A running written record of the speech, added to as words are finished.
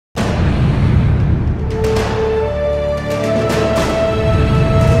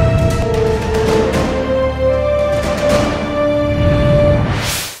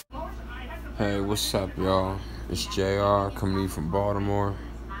What's up, y'all? It's JR coming in from Baltimore,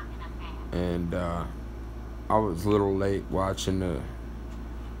 and I was a little late watching the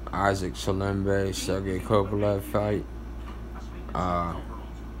Chilemba Sergey Kovalev fight. I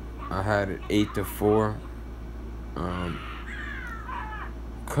had it 8-4.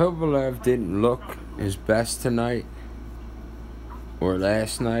 Kovalev didn't look his best tonight or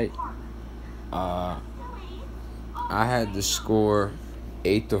last night. I had the score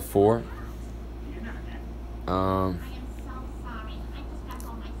 8-4.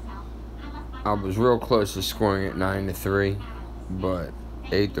 I was real close to scoring it 9-3, but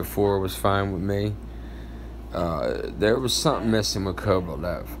 8-4 was fine with me. There was something missing with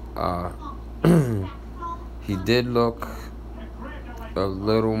Kovalev. He did look a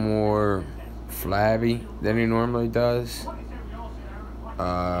little more flabby than he normally does.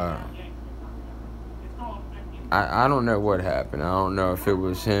 I don't know what happened. I don't know if it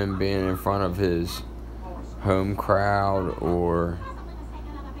was him being in front of his home crowd or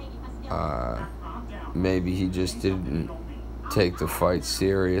maybe he just didn't take the fight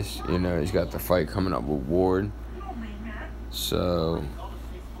serious. You know, he's got the fight coming up with Ward. So,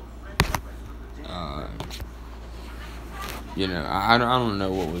 you know, I don't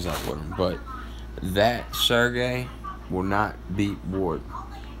know what was up with him. But that Sergey will not beat Ward.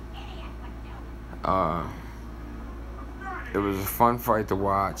 It was a fun fight to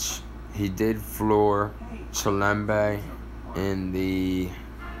watch. He did floor Chilemba in the,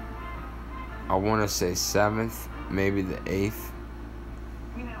 I want to say 7th, maybe the 8th.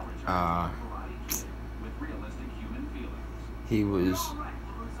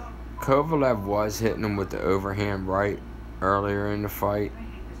 Kovalev was hitting him with the overhand right earlier in the fight,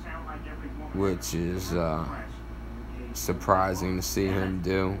 which is surprising to see him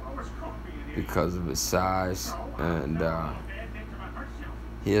do because of his size, and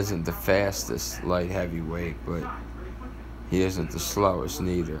he isn't the fastest light heavyweight, but he isn't the slowest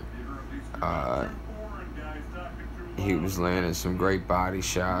neither. He was landing some great body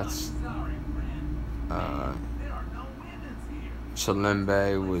shots.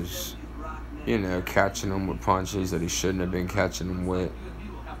 Chilemba was, you know, catching him with punches that he shouldn't have been catching him with.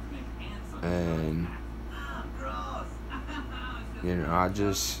 And, you know, I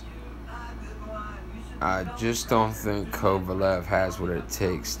just don't think Kovalev has what it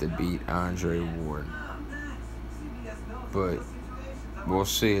takes to beat Andre Ward. But we'll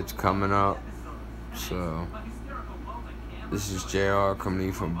see. It's coming up. So, this is JR coming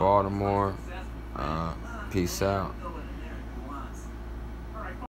in from Baltimore. Peace out.